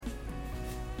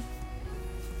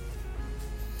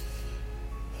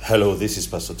Hello, this is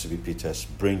Pastor T.B. Peters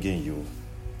bringing you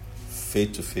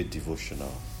Faith to Faith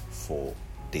devotional for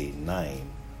day 9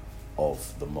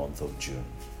 of the month of June.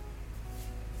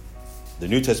 The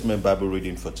New Testament Bible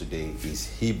reading for today is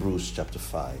Hebrews chapter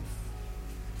 5.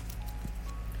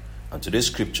 And today's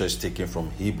scripture is taken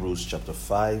from Hebrews chapter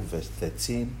 5 verse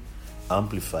 13,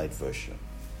 Amplified Version.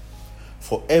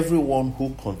 For everyone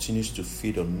who continues to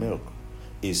feed on milk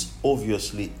is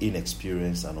obviously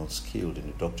inexperienced and unskilled in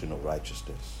the doctrine of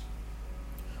righteousness,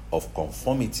 of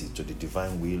conformity to the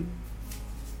divine will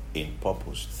in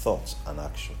purpose, thought, and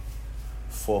action.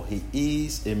 For he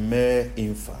is a mere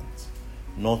infant,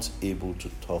 not able to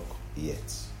talk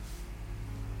yet.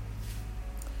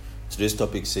 Today's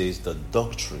topic says the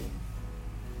doctrine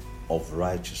of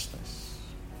righteousness.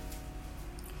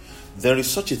 There is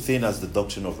such a thing as the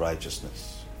doctrine of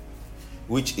righteousness,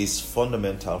 which is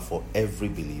fundamental for every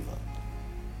believer.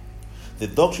 The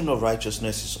doctrine of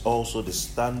righteousness is also the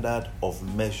standard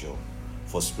of measure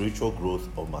for spiritual growth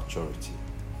or maturity.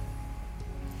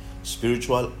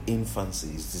 Spiritual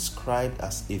infancy is described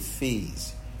as a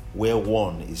phase where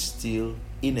one is still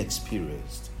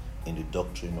inexperienced in the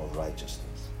doctrine of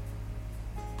righteousness.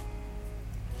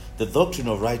 The doctrine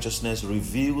of righteousness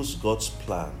reveals God's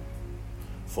plan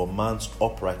for man's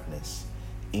uprightness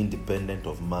independent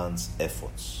of man's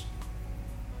efforts.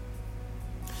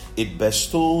 It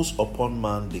bestows upon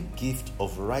man the gift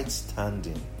of right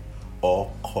standing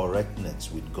or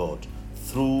correctness with God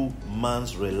through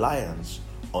man's reliance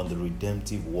on the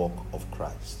redemptive work of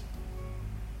Christ.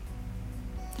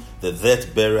 The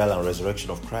death, burial, and resurrection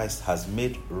of Christ has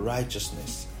made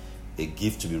righteousness a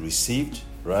gift to be received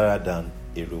rather than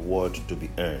a reward to be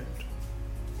earned.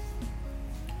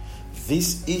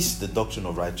 This is the doctrine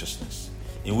of righteousness,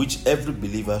 in which every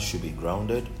believer should be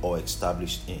grounded or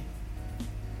established in.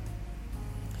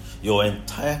 Your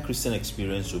entire Christian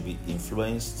experience will be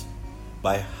influenced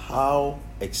by how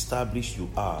established you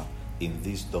are in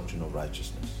this doctrine of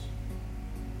righteousness.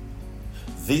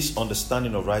 This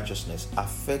understanding of righteousness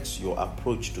affects your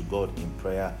approach to God in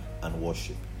prayer and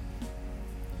worship.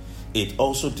 It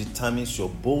also determines your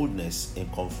boldness in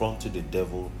confronting the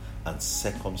devil and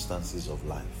circumstances of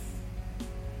life.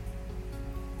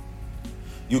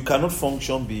 You cannot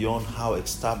function beyond how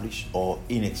established or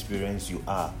inexperienced you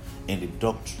are in the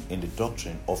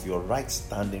doctrine of your right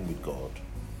standing with God.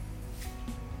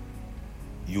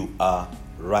 You are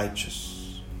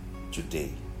righteous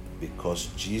today because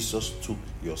Jesus took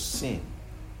your sin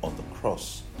on the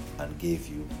cross and gave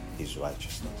you his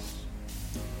righteousness.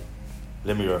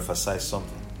 Let me emphasize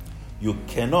something. You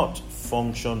cannot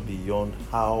function beyond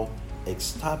how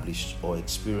established or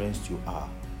experienced you are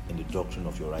in the doctrine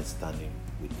of your right standing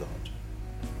with God.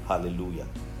 Hallelujah.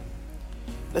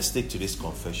 Let's take today's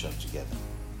confession together.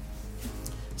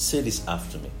 Say this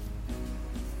after me.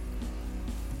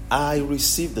 I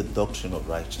receive the doctrine of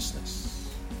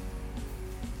righteousness.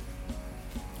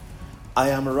 I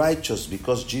am righteous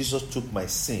because Jesus took my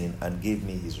sin and gave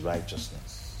me his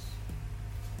righteousness.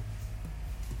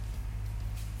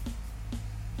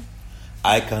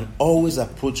 I can always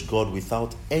approach God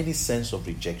without any sense of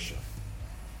rejection.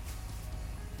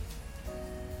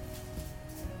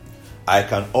 I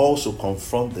can also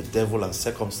confront the devil and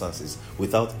circumstances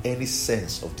without any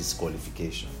sense of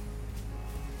disqualification.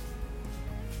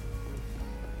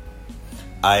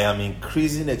 I am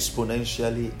increasing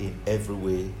exponentially in every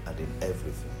way and in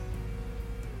everything.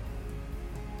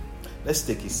 Let's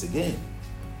take this again.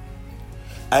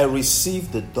 I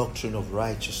receive the doctrine of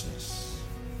righteousness.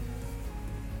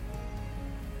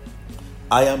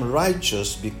 I am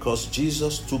righteous because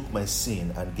Jesus took my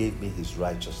sin and gave me his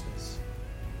righteousness.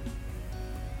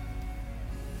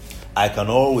 I can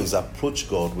always approach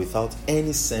God without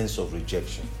any sense of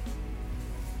rejection.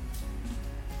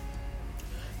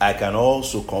 I can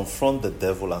also confront the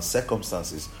devil and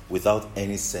circumstances without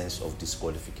any sense of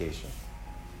disqualification.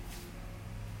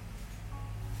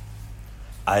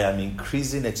 I am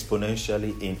increasing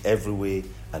exponentially in every way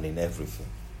and in everything.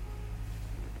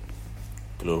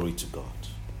 Glory to God.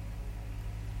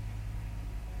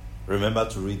 Remember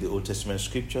to read the Old Testament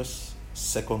scriptures,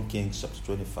 2 Kings chapter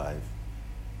 25,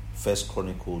 1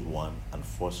 Chronicles 1 and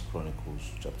 1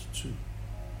 Chronicles chapter 2.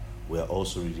 We are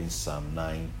also reading Psalm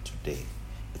 9 today.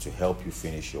 It will help you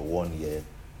finish your 1-year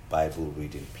Bible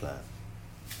reading plan.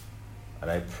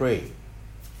 And I pray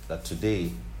that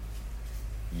today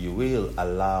you will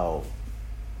allow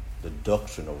the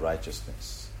doctrine of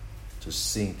righteousness to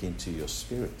sink into your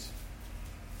spirit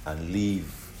and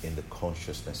live in the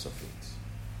consciousness of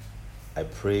it. I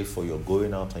pray for your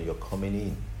going out and your coming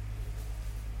in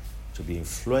to be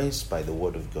influenced by the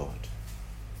word of God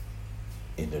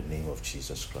in the name of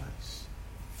Jesus Christ.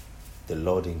 the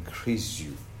Lord increase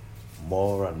you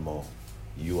more and more,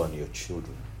 you and your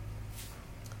children.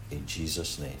 In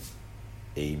Jesus' name,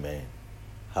 amen.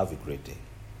 Have a great day.